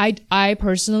I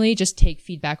personally just take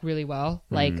feedback really well.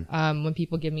 Like, when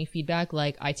people give me feedback,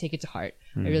 like I take it to heart.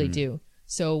 I really do.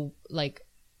 So like,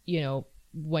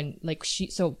 when like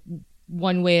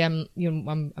one way I'm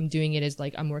doing it is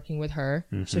like I'm working with her.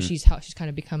 So she's kind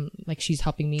of become like, she's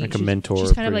helping me. Like a mentor.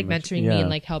 She's kind of like mentoring me and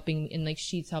like helping, and like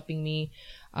she's helping me,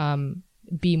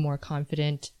 be more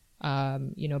confident,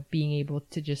 being able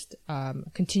to just,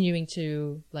 continuing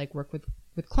to like work with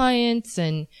clients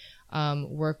and,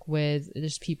 work with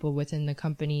just people within the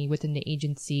company, within the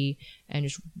agency, and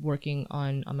just working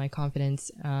on my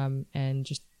confidence, and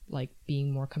just like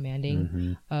being more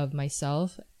commanding of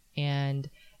myself. And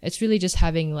it's really just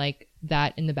having like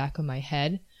that in the back of my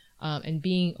head, and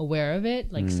being aware of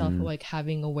it, like like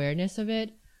having awareness of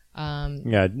it.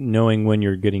 Knowing when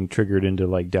you're getting triggered into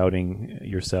like doubting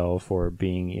yourself or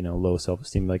being, low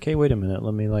self-esteem, like, hey, wait a minute,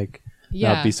 let me like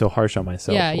not be so harsh on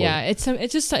myself.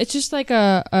 It's just like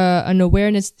an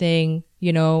awareness thing,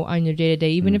 on your day to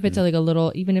day, even if it's like a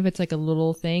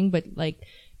little thing, but like,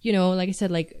 like I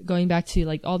said, like going back to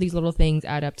like all these little things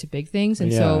add up to big things.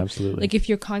 And so absolutely. Like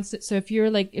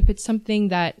if it's something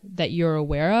that you're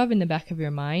aware of in the back of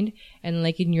your mind, and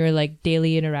like in your like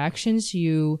daily interactions,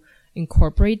 you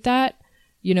incorporate that,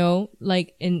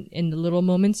 like in the little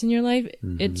moments in your life,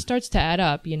 it starts to add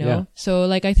up, So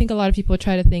like, I think a lot of people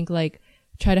try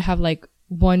to have like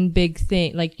one big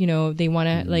thing, like, they want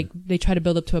to like, they try to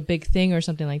build up to a big thing or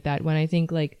something like that. When I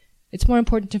think like, it's more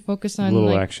important to focus on little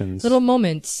like actions, little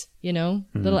moments,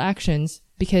 little actions,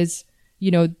 because,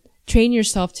 train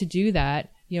yourself to do that,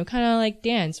 kind of like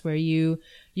dance, where you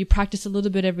you practice a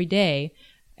little bit every day.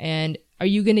 And are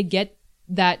you going to get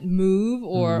that move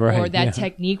or that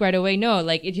technique right away? No,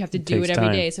 like you have to do it every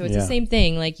day. So it's the same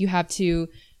thing. Like you have to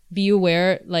be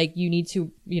aware, like you need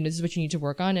to, this is what you need to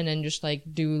work on, and then just like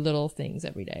do little things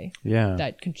every day. Yeah.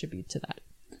 That contribute to that.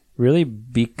 Really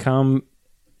become,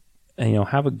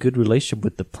 have a good relationship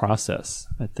with the process.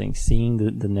 I think seeing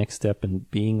the next step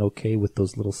and being okay with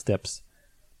those little steps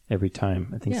every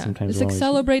time. I think sometimes it's like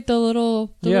celebrate the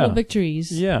little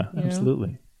victories. Yeah,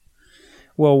 absolutely.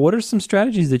 Well, what are some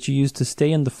strategies that you use to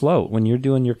stay in the flow when you're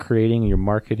doing your creating, your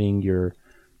marketing, your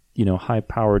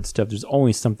high-powered stuff? There's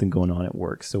always something going on at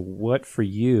work. So what for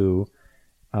you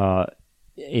are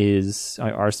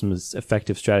some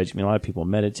effective strategies? I mean, a lot of people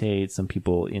meditate. Some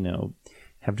people,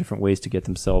 have different ways to get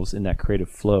themselves in that creative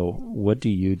flow. What do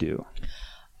you do?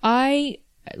 I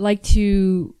like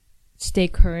to stay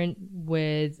current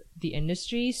with the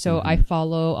industry. So I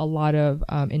follow a lot of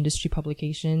industry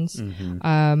publications.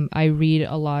 I read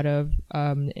a lot of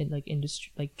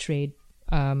industry, like trade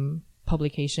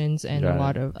publications, and a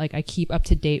lot of I keep up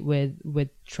to date with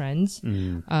trends.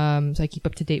 So I keep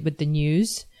up to date with the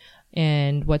news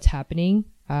and what's happening,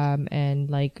 and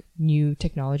like new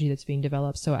technology that's being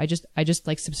developed. So I just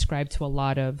like subscribe to a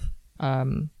lot of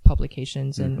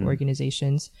publications and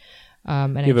organizations.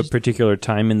 And you have a particular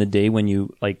time in the day when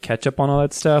you like catch up on all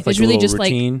that stuff? It's like really just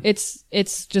routine? Like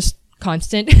it's just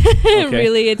constant.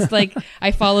 Really, it's like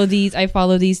I follow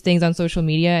these things on social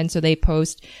media, and so they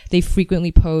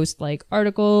frequently post like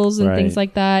articles and things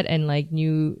like that, and like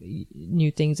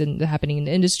new things happening in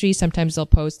the industry. Sometimes they'll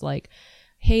post like,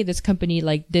 hey, this company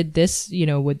like did this,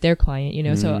 with their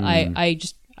client, so I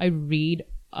read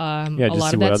a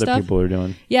lot of that stuff. what other people are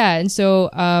doing. Yeah, and so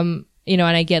and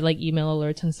I get like email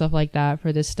alerts and stuff like that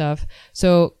for this stuff.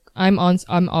 So I'm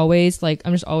always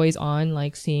on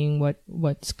like seeing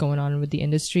what's going on with the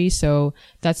industry. So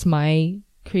that's my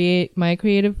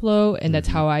creative flow, and that's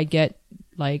how I get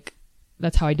like,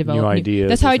 that's how I develop new ideas.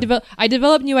 That's how I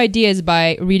develop new ideas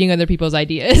by reading other people's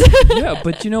ideas. Yeah,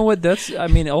 but you know what?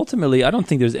 Ultimately, I don't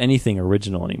think there's anything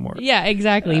original anymore. Yeah,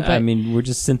 exactly. But we're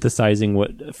just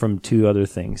synthesizing from two other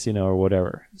things, or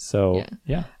whatever. So,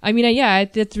 yeah.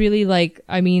 That's really like,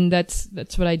 that's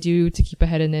what I do to keep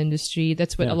ahead in the industry.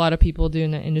 That's what a lot of people do in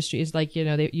the industry is like,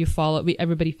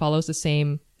 everybody follows the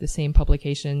same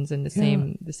publications and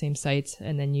the same sites.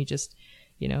 And then you just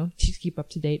keep up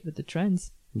to date with the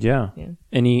trends. Yeah.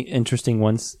 Any interesting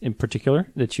ones in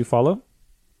particular that you follow?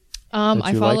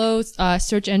 I follow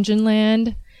Search Engine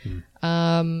Land.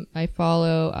 I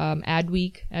follow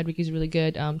Adweek. Adweek is really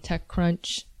good.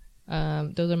 TechCrunch.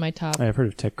 Those are my top. I've heard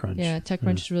of TechCrunch. Yeah,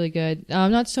 TechCrunch is really good.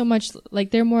 Not so much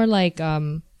like they're more like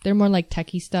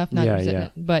techie stuff.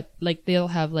 But like they'll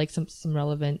have like some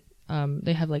relevant.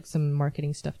 They have like some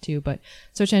marketing stuff too. But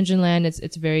Search Engine Land,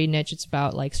 it's very niche. It's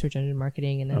about like search engine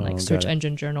marketing, and then Search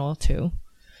Engine Journal too.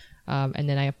 And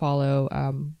then I follow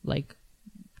like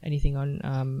anything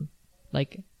on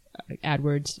like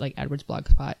AdWords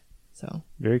Blogspot. So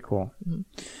very cool.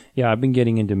 Yeah, I've been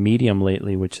getting into Medium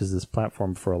lately, which is this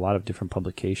platform for a lot of different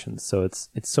publications. So it's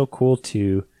so cool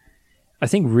to, I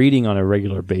think, reading on a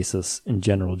regular basis in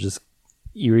general. Just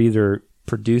you're either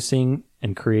producing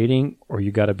and creating, or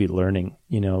you got to be learning.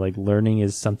 Like learning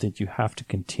is something you have to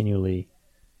continually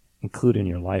include in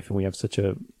your life, and we have such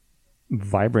a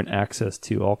vibrant access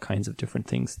to all kinds of different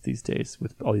things these days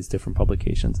with all these different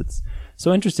publications. It's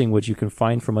so interesting what you can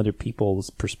find from other people's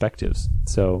perspectives.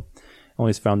 So I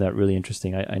always found that really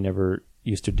interesting. I never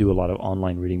used to do a lot of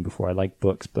online reading before. I like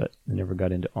books, but I never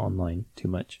got into online too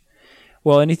much.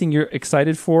 Well, anything you're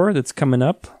excited for that's coming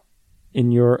up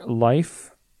in your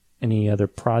life? Any other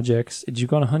projects? Did you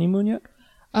go on a honeymoon yet?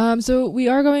 So we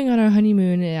are going on our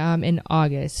honeymoon in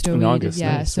August. So August,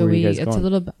 yeah. Nice. So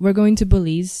we're going to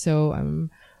Belize. So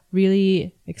I'm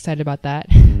really excited about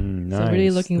that. Nice. So I'm really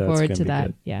looking forward to that.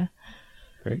 Good. Yeah.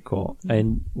 Very cool.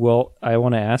 And I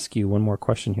want to ask you one more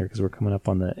question here because we're coming up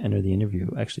on the end of the interview.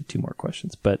 Actually, two more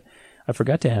questions, but I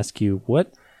forgot to ask you,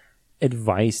 what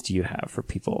advice do you have for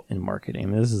people in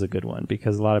marketing? This is a good one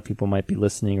because a lot of people might be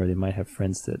listening, or they might have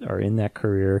friends that are in that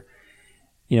career,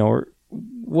 or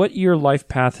what your life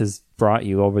path has brought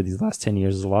you over these last 10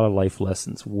 years is a lot of life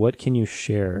lessons. What can you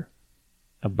share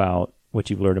about what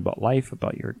you've learned about life,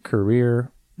 about your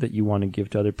career, that you want to give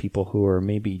to other people who are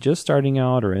maybe just starting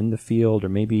out or in the field, or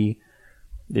maybe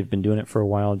they've been doing it for a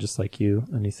while just like you?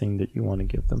 Anything that you want to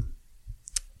give them?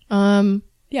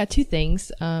 Yeah, two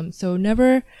things. So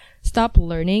never stop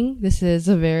learning. This is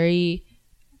a very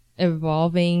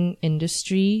evolving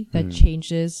industry that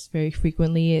changes very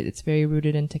frequently. It's very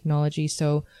rooted in technology.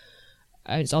 So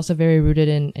it's also very rooted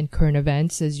in current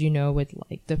events, as you know, with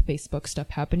like the Facebook stuff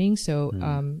happening. So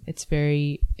it's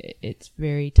very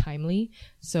timely.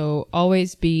 So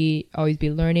always be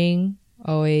learning.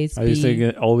 Always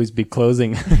be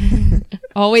closing.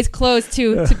 Always close.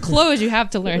 To close, you have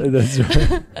to learn. That's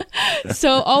right.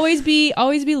 So always be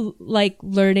like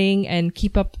learning and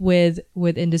keep up with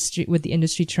the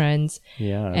industry trends.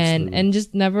 Yeah. Absolutely. And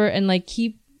just never, and like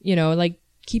keep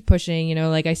pushing,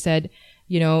 like I said,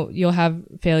 you'll have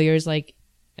failures, like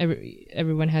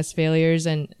everyone has failures,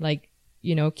 and like,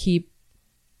 keep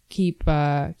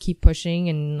pushing,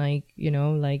 and like,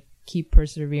 keep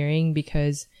persevering,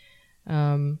 because,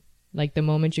 like the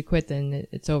moment you quit, then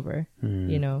it's over,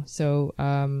 so,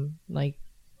 like,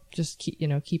 just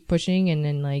keep pushing, and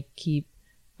then like keep,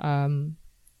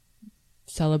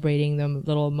 celebrating the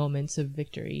little moments of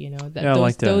victory,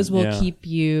 those will keep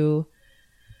you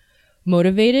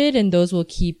motivated, and those will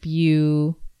keep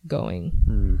you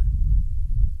going.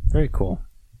 Very cool.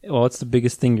 Well, what's the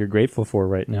biggest thing you're grateful for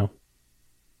right now?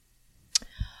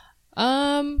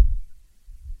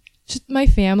 Just my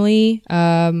family.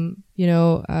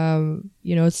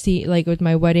 See, like with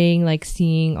my wedding, like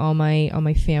seeing all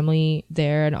my family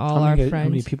there, and all our friends. How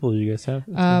many people did you guys have?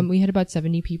 We had about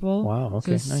 70 people. Wow.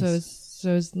 Okay. Nice.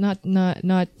 So it's not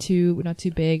too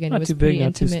big, and not it was too pretty big,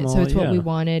 intimate. small, so it's what we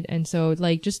wanted, and so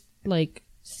like just like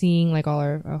seeing like all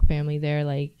our family there,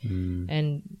 like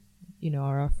and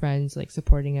our friends like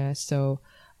supporting us. So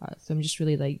I'm just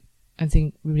really like, I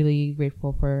think really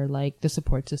grateful for like the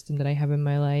support system that I have in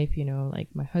my life. Like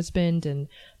my husband and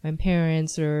my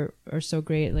parents are so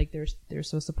great. Like they're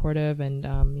so supportive, and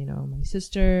my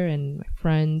sister and my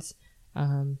friends.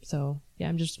 So yeah,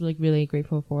 I'm just like really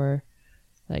grateful for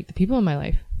like the people in my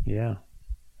life. Yeah,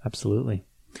 absolutely.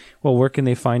 Well, where can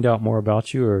they find out more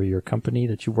about you or your company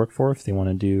that you work for, if they want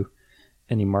to do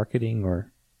any marketing,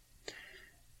 or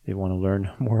they want to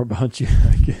learn more about you?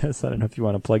 I guess I don't know if you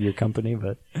want to plug your company,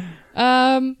 but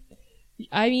I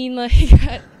mean, like,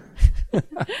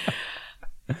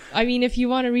 I mean, if you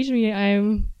want to reach me,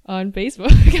 I'm on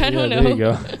Facebook. I don't know. There you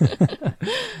go.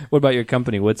 What about your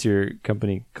company? What's your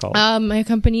company called? My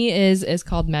company is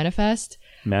called Manifest.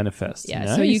 Manifest. Yeah.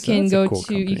 Nice. So you can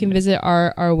You can visit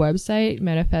our website,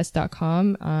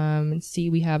 manifest.com, and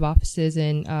see we have offices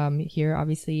in, here,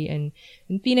 obviously in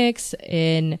Phoenix,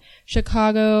 in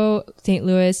Chicago, St.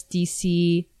 Louis,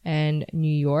 DC, and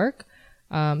New York.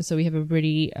 So we have a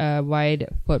pretty, wide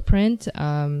footprint.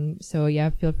 So yeah,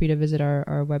 feel free to visit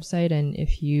our website. And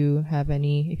if you have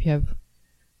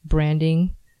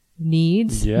branding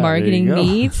needs, marketing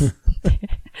needs,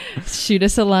 shoot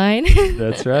us a line.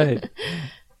 That's right.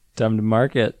 Time to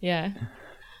market. Yeah.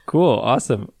 Cool.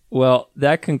 Awesome. Well,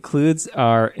 that concludes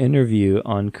our interview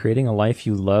on creating a life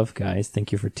you love, guys.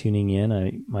 Thank you for tuning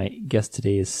in. My guest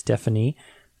today is Stephanie.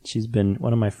 She's been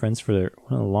one of my friends for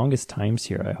one of the longest times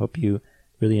here. I hope you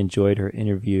really enjoyed her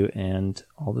interview and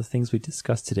all the things we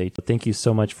discussed today. Thank you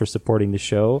so much for supporting the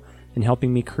show and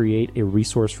helping me create a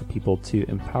resource for people to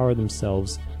empower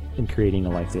themselves in creating a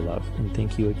life they love. And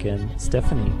thank you again,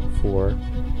 Stephanie, for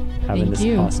having this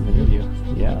awesome interview.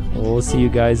 Yeah. Well, we'll see you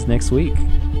guys next week.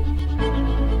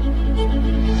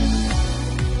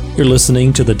 You're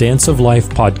listening to the Dance of Life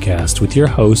podcast with your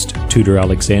host, Tudor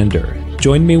Alexander.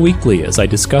 Join me weekly as I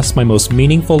discuss my most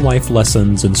meaningful life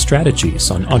lessons and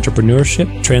strategies on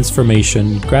entrepreneurship,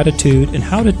 transformation, gratitude, and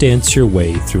how to dance your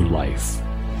way through life.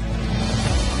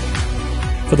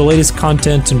 For the latest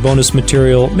content and bonus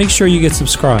material, make sure you get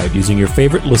subscribed using your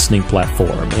favorite listening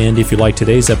platform. And if you like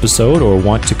today's episode or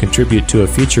want to contribute to a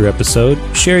future episode,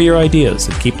 share your ideas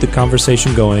and keep the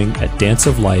conversation going at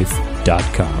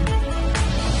danceoflife.com.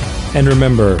 And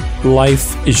remember,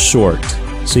 life is short,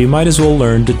 so you might as well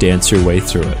learn to dance your way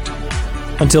through it.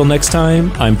 Until next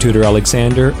time, I'm Tudor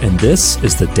Alexander, and this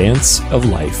is the Dance of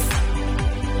Life.